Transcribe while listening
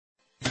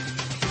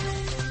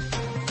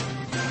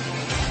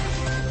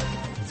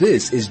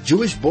This is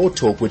Jewish Board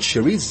Talk with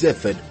Sharice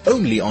Zeffert,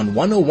 only on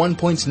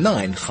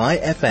 101.9 Chai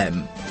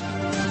FM.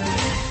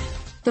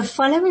 The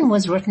following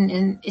was written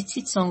in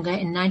Itsitsonga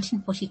in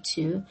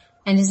 1942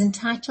 and is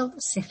entitled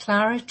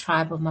Seklara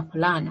Tribe of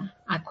Mapulana.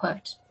 I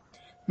quote,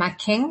 "My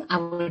king, I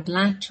would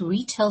like to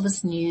retell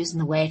this news in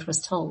the way it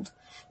was told.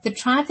 The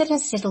tribe that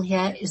has settled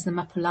here is the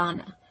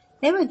Mapulana.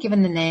 They were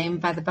given the name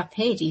by the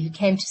Bapedi who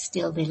came to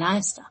steal their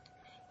livestock.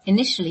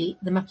 Initially,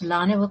 the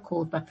Mapulana were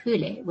called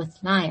Bapule, with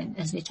lion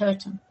as their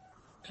totem."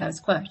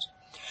 Close quote.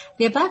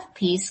 The above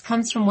piece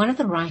comes from one of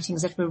the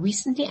writings that were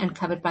recently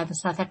uncovered by the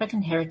South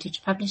African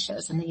Heritage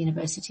Publishers and the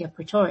University of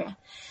Pretoria.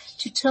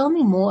 To tell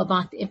me more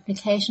about the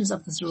implications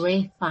of this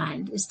rare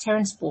find is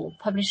Terence,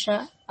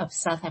 publisher of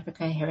South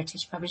Africa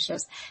Heritage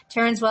Publishers.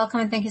 Terence,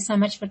 welcome and thank you so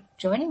much for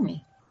joining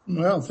me.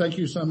 Well, thank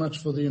you so much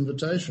for the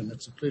invitation.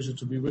 It's a pleasure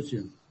to be with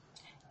you.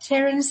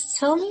 Terence,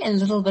 tell me a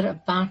little bit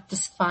about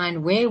this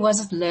find. Where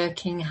was it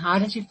lurking? How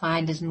did you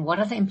find it? And what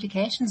are the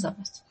implications of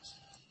it?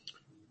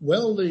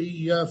 Well,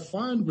 the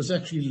find was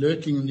actually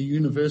lurking in the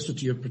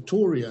University of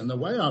Pretoria, and the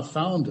way I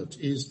found it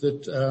is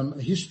that a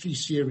history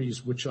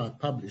series which I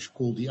published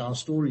called the Our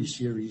Story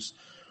series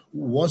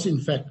was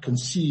in fact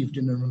conceived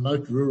in a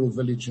remote rural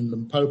village in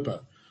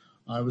Limpopo.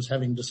 I was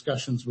having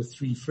discussions with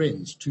three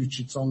friends, two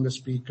Chitsonga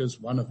speakers,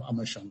 one of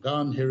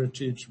Amashangan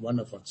heritage, one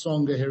of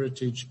Atsonga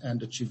heritage,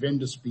 and a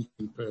Chivenda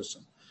speaking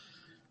person.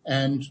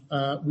 And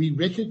we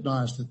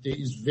recognize that there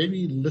is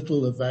very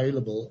little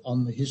available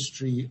on the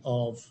history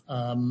of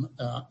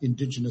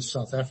indigenous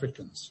South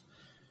Africans.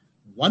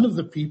 One of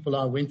the people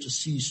I went to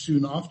see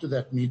soon after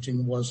that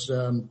meeting was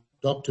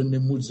Dr.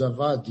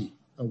 Nemudzavadi,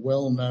 a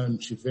well-known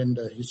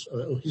Chivenda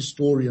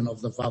historian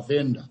of the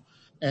Vavenda.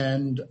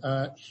 And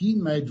he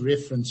made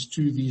reference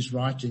to these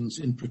writings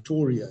in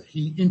Pretoria.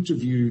 He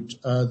interviewed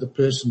the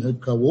person who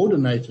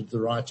coordinated the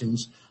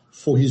writings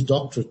for his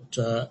doctorate,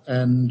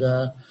 and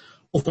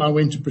off I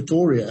went to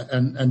Pretoria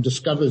and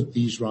discovered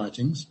these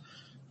writings.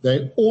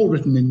 They're all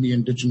written in the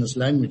indigenous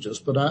languages,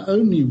 but I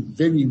only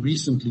very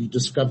recently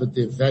discovered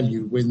their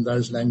value when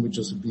those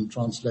languages have been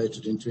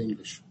translated into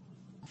English.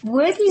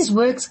 Were these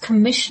works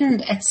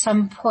commissioned at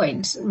some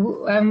point?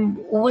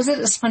 Or was it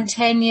a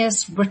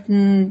spontaneous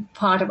written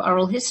part of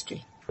oral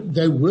history?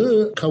 They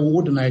were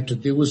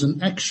coordinated. There was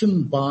an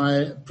action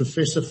by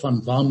Professor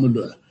van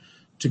Warmelo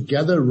to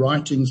gather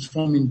writings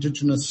from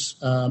indigenous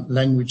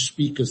language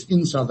speakers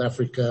in South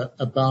Africa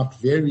about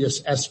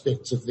various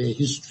aspects of their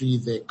history,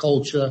 their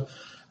culture,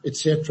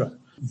 etc.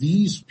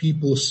 These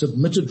people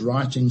submitted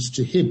writings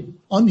to him.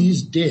 On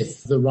his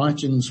death, the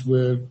writings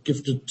were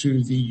gifted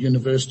to the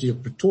University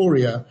of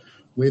Pretoria,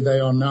 where they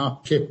are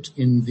now kept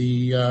in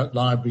the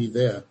library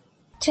there.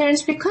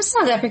 Terence, because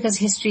South Africa's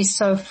history is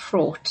so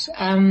fraught,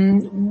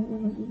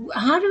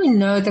 how do we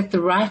know that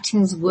the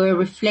writings were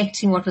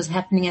reflecting what was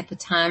happening at the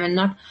time and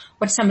not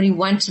what somebody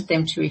wanted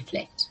them to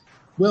reflect?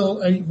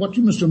 Well, what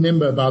you must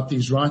remember about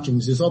these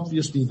writings is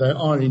obviously they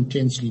are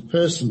intensely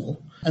personal,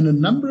 and a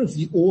number of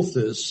the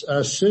authors,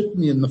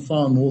 certainly in the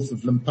far north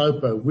of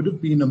Limpopo, would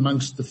have been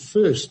amongst the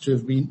first to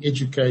have been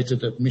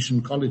educated at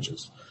mission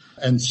colleges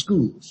and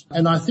schools.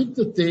 And I think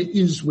that there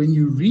is, when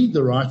you read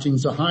the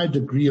writings, a high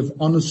degree of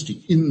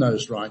honesty in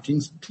those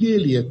writings.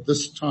 Clearly at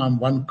this time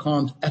one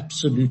can't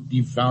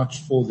absolutely vouch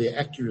for their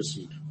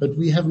accuracy, but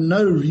we have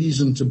no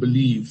reason to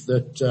believe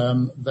that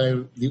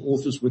the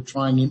authors were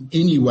trying in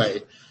any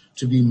way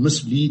to be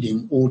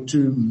misleading or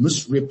to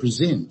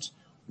misrepresent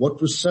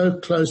what was so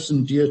close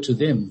and dear to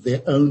them,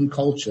 their own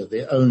culture,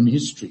 their own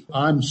history.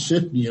 I'm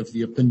certainly of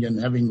the opinion,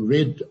 having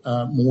read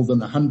more than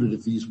 100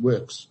 of these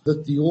works,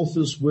 that the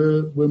authors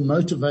were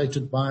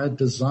motivated by a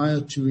desire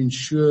to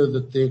ensure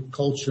that their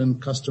culture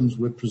and customs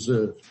were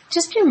preserved.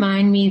 Just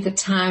remind me the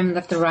time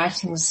that the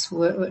writings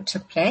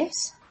took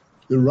place.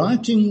 The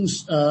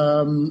writings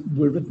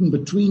were written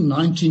between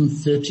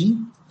 1930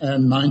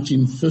 and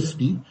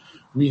 1950.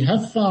 We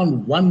have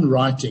found one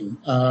writing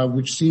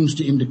which seems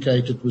to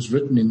indicate it was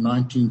written in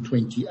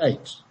 1928.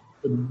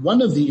 But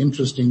one of the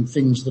interesting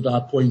things that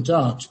I point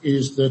out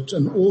is that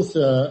an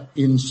author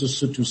in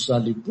Sesotho sa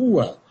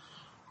Leboa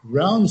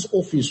rounds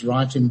off his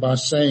writing by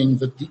saying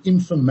that the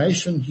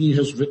information he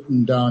has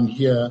written down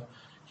here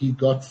he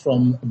got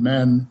from a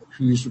man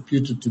who is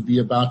reputed to be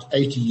about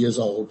 80 years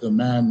old, a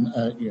man,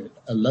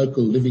 a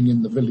local living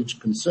in the village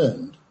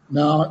concerned.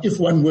 Now, if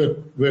one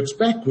works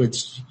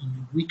backwards,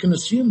 we can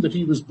assume that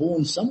he was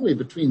born somewhere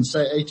between, say,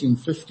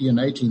 1850 and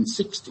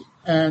 1860.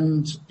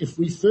 And if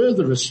we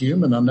further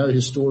assume, and I know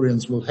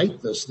historians will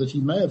hate this, that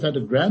he may have had a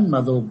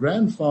grandmother or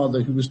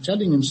grandfather who was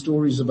telling him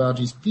stories about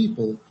his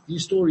people,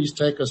 these stories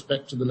take us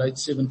back to the late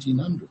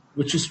 1700s,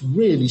 which is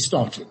really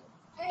startling.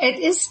 It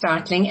is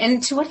startling.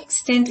 And to what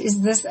extent is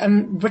this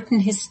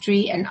written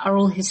history and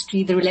oral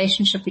history, the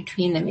relationship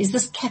between them? Is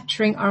this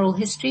capturing oral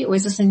history, or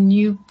is this a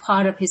new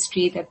part of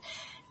history that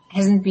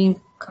hasn't been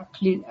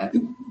concluded?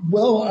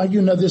 Well,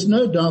 there's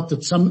no doubt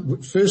that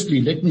firstly,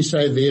 let me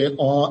say there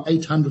are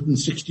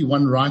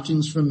 861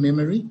 writings from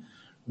memory.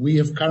 We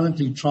have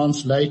currently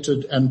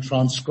translated and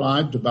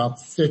transcribed about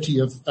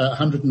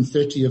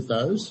 130 of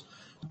those.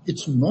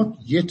 It's not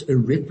yet a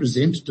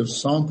representative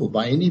sample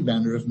by any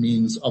manner of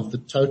means of the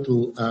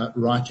total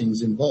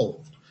writings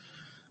involved.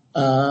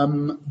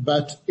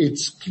 But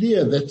it's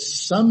clear that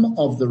some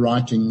of the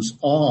writings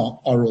are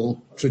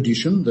oral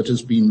tradition that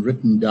has been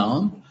written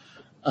down.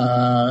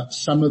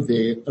 Some of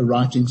their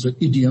writings are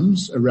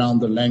idioms around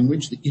the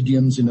language, the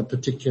idioms in a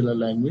particular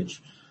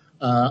language.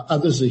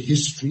 Others are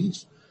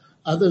histories.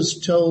 Others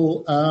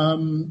tell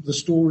the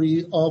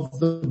story of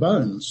the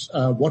bones,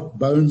 what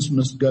bones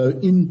must go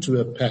into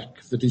a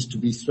pack that is to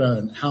be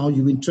thrown, how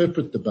you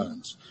interpret the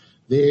bones.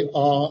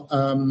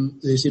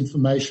 There's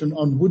information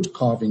on wood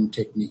carving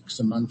techniques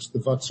amongst the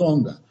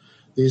Vatsonga.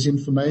 There's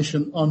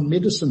information on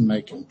medicine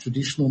making,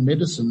 traditional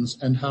medicines,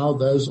 and how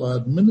those are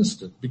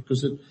administered,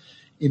 because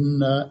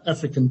in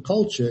African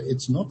culture,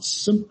 it's not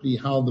simply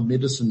how the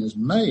medicine is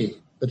made,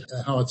 but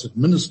how it's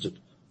administered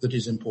that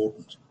is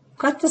important.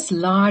 Got this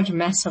large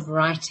mass of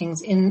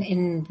writings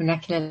in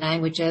vernacular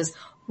languages.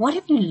 What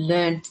have you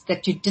learned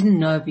that you didn't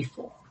know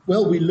before?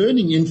 Well, we're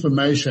learning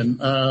information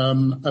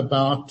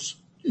about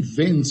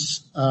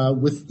events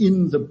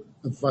within the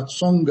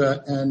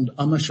Vatsonga and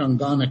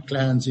Amashangana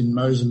clans in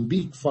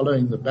Mozambique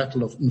following the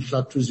Battle of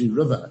Mhlathuzi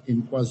River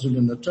in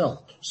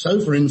KwaZulu-Natal.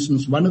 So, for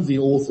instance, one of the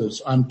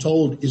authors, I'm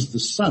told, is the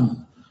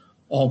son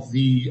of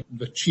the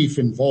chief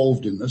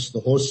involved in this,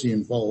 the Hosi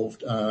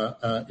involved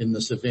in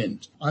this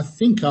event. I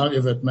think,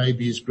 however, it may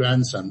be his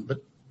grandson,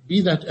 but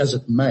be that as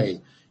it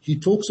may, he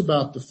talks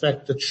about the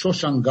fact that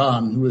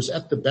Shoshangan, who was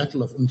at the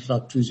Battle of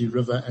Mhlathuzi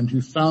River and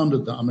who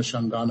founded the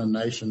Amashangana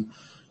nation,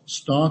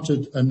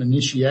 started an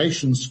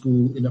initiation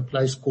school in a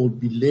place called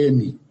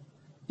Bileni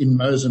in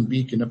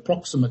Mozambique in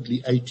approximately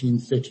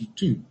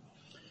 1832.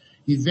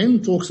 He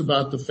then talks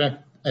about the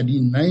fact, and he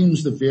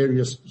names the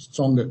various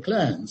Tsonga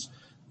clans,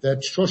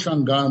 that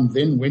Shoshangan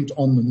then went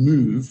on the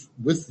move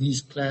with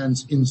these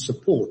clans in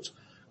support,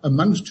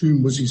 amongst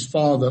whom was his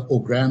father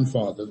or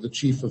grandfather, the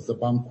chief of the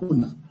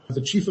Bankuna.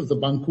 The chief of the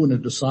Bankuna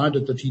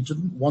decided that he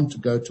didn't want to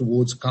go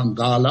towards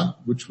Kangala,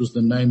 which was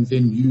the name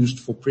then used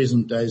for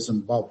present-day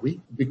Zimbabwe,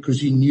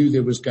 because he knew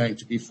there was going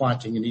to be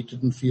fighting and he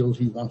didn't feel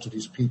he wanted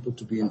his people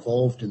to be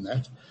involved in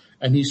that.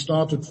 And he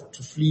started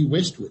to flee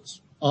westwards,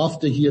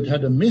 after he had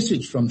had a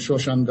message from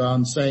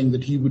Shoshangan saying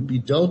that he would be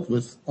dealt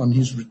with on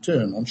his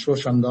return, on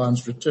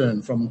Shoshangan's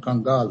return from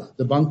Kangala.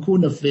 The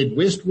Bankuna fled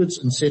westwards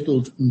and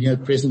settled near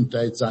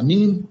present-day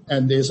Tzaneen,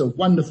 and there's a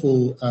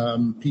wonderful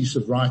piece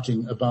of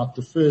writing about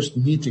the first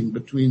meeting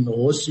between the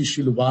Hosi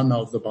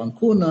Shilubana of the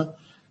Bankuna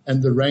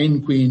and the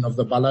Rain Queen of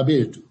the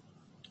Balabetu,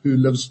 who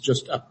lives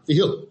just up the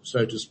hill,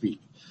 so to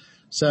speak.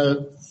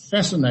 So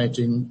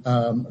fascinating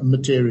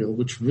material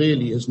which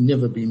really has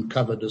never been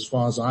covered, as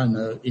far as I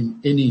know,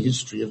 in any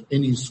history of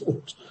any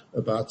sort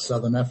about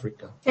Southern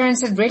Africa.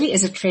 Terence, it really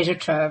is a treasure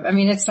trove. I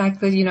mean, it's like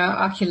with,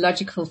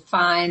 archaeological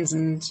finds,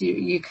 and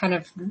you kind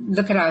of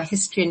look at our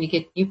history and you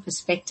get new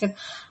perspective.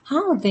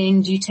 How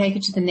then do you take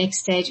it to the next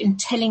stage in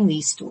telling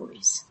these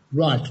stories?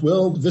 Right.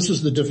 Well, this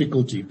is the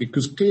difficulty,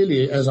 because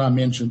clearly, as I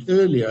mentioned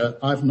earlier,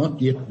 I've not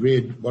yet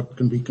read what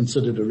can be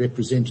considered a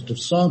representative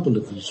sample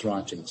of these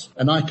writings.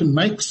 And I can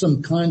make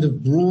some kind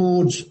of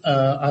broad,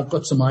 I've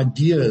got some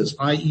ideas,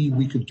 i.e.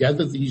 we could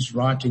gather these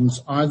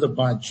writings either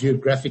by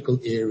geographical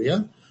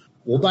area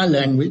or by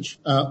language,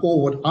 or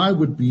what I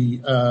would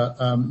be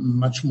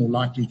much more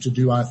likely to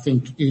do, I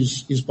think,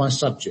 is by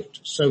subject.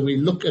 So we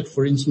look at,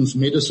 for instance,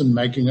 medicine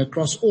making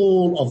across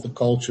all of the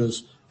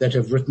cultures that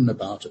have written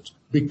about it.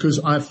 Because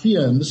I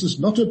fear, and this is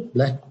not a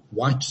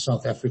black-white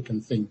South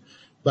African thing,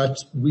 but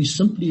we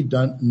simply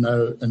don't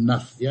know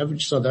enough. The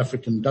average South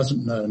African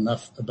doesn't know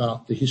enough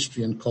about the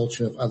history and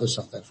culture of other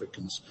South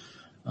Africans.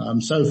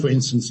 So, for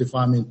instance, if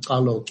I'm in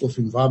Kalo or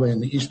Zimbabwe in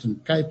the Eastern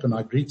Cape and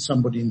I greet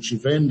somebody in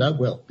Chivenda,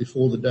 well,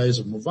 before the days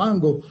of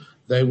Muvhango,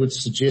 they would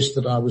suggest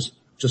that I was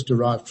just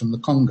arrived from the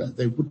Congo.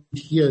 They wouldn't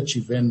hear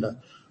Chivenda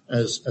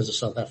as a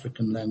South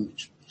African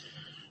language.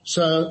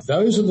 So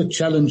those are the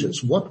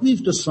challenges. What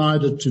we've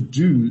decided to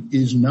do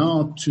is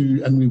now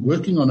and we're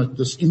working on it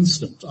this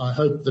instant. I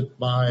hope that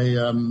by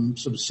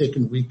sort of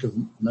second week of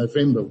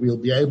November, we'll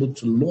be able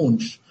to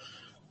launch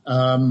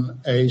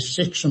a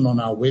section on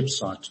our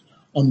website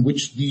on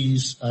which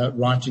these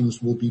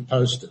writings will be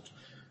posted.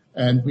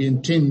 And we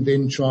intend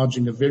then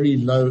charging a very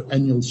low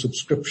annual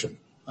subscription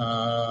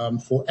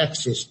for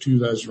access to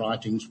those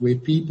writings, where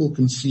people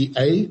can see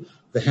A,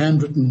 the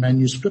handwritten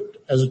manuscript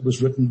as it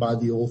was written by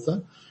the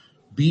author,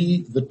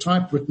 B, the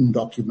typewritten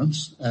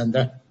documents, and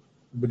that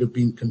would have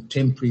been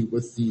contemporary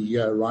with the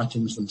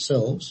writings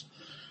themselves,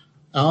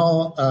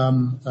 our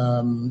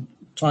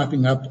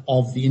typing up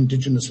of the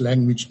indigenous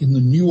language in the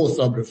new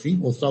orthography.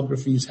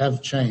 Orthographies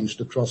have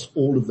changed across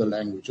all of the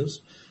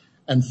languages.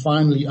 And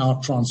finally,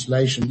 our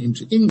translation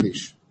into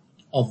English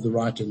of the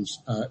writings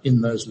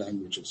in those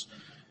languages.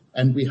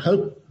 And we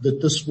hope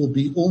that this will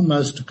be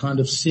almost a kind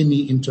of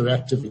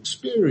semi-interactive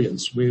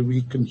experience where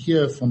we can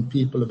hear from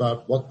people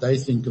about what they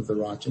think of the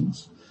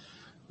writings.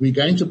 We're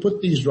going to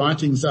put these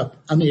writings up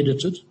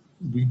unedited.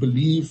 We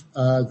believe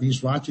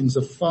these writings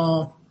are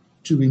far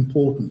too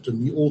important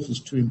and the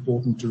author's too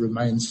important to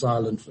remain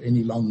silent for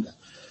any longer.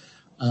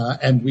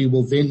 and we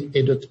will then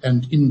edit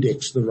and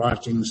index the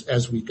writings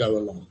as we go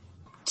along.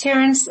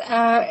 Terence,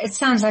 it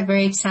sounds like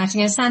very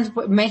exciting. It sounds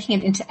making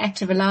it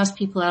interactive allows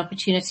people an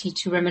opportunity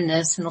to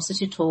reminisce and also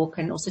to talk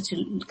and also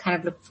to kind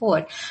of look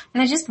forward.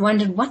 And I just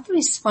wondered what the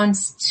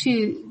response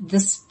to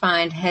this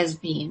find has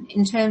been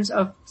in terms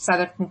of South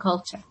African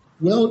culture.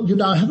 Well,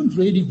 I haven't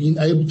really been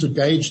able to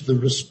gauge the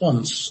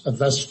response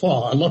thus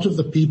far. A lot of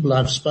the people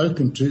I've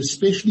spoken to,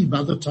 especially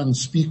mother tongue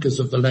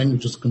speakers of the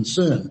languages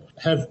concerned,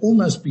 have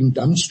almost been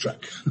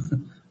dumbstruck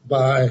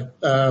by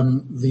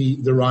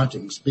the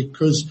writings,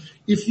 because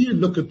if you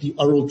look at the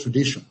oral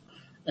tradition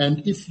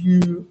and if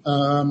you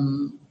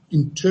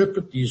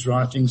interpret these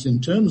writings in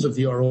terms of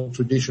the oral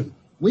tradition,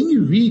 when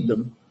you read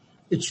them,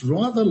 it's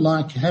rather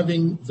like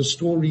having the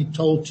story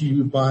told to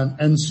you by an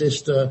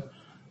ancestor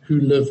who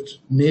lived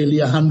nearly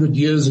 100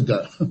 years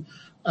ago,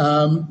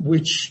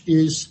 which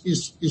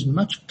is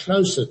much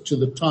closer to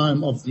the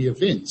time of the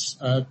events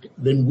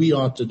than we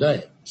are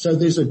today. So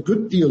there's a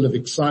good deal of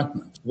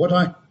excitement. What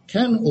I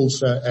can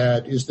also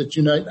add is that,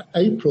 in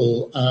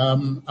April,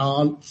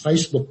 our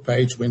Facebook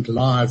page went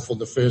live for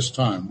the first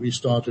time. We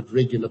started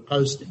regular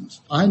postings.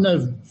 I know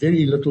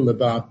very little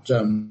about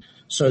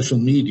social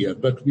media,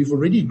 but we've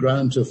already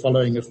grown to a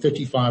following of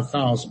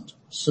 35,000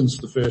 since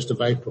the 1st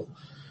of April.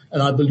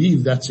 And I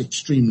believe that's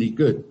extremely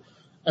good.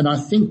 And I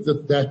think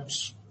that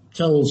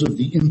tells of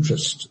the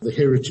interest, the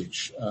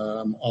heritage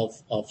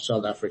of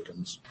South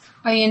Africans.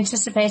 Are you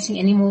anticipating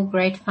any more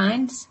great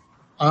finds?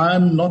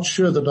 I'm not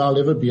sure that I'll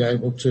ever be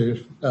able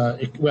to,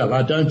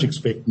 I don't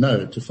expect,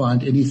 to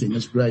find anything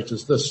as great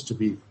as this, to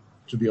be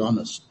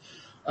honest.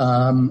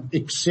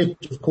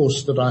 Except, of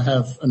course, that I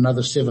have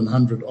another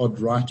 700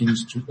 odd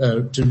writings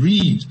to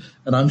read,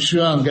 and I'm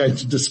sure I'm going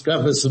to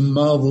discover some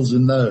marvels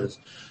in those.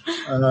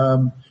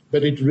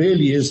 But it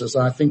really is, as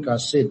I think I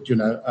said,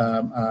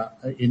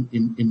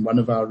 in one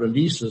of our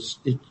releases,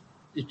 it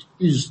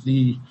is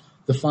the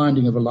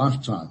finding of a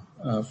lifetime,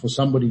 for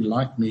somebody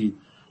like me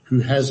who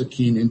has a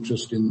keen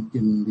interest in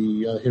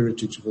the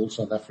heritage of all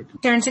South Africans.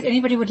 Terence, if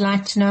anybody would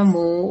like to know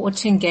more or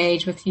to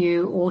engage with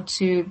you or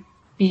to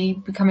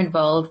become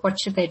involved,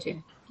 what should they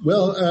do?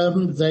 Well,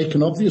 they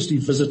can obviously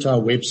visit our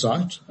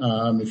website,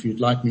 if you'd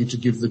like me to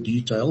give the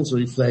details, or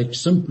if they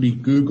simply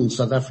Google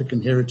South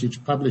African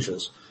Heritage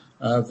Publishers,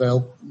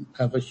 they'll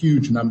have a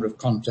huge number of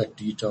contact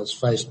details,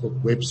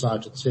 Facebook,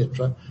 website,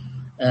 etc.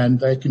 And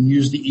they can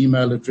use the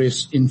email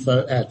address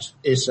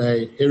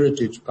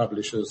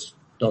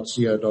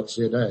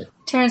info@saheritagepublishers.co.za.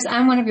 Terence,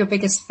 I'm one of your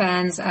biggest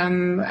fans.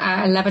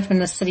 I love it when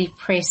the City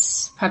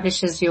Press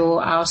publishes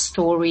our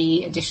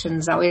story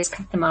editions. I always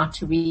cut them out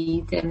to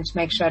read them to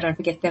make sure I don't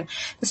forget them.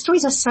 The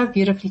stories are so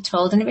beautifully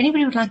told, and if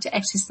anybody would like to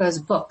access those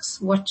books,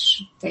 what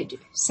should they do?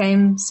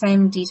 Same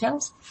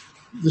details?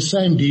 The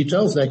same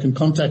details. They can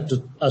contact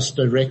us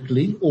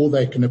directly, or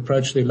they can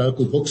approach their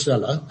local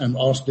bookseller and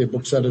ask their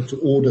bookseller to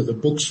order the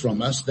books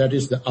from us. That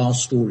is the Our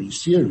Story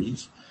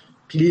series.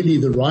 Clearly,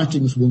 the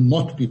writings will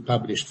not be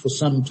published for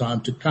some time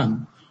to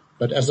come,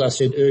 but as I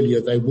said earlier,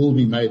 they will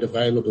be made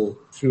available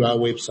through our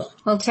website.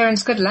 Well,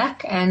 Terence, good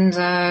luck, and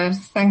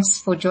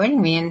thanks for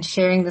joining me and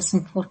sharing this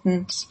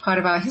important part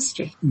of our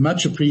history.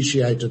 Much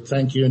appreciated.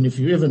 Thank you. And if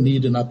you ever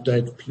need an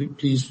update,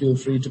 please feel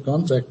free to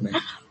contact me.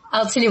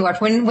 I'll tell you what,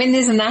 when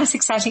there's a nice,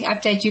 exciting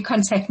update, you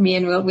contact me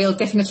and we'll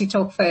definitely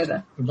talk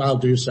further. I'll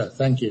do so.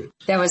 Thank you.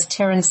 That was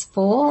Terence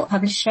Ball,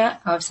 publisher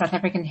of South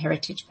African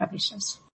Heritage Publishers.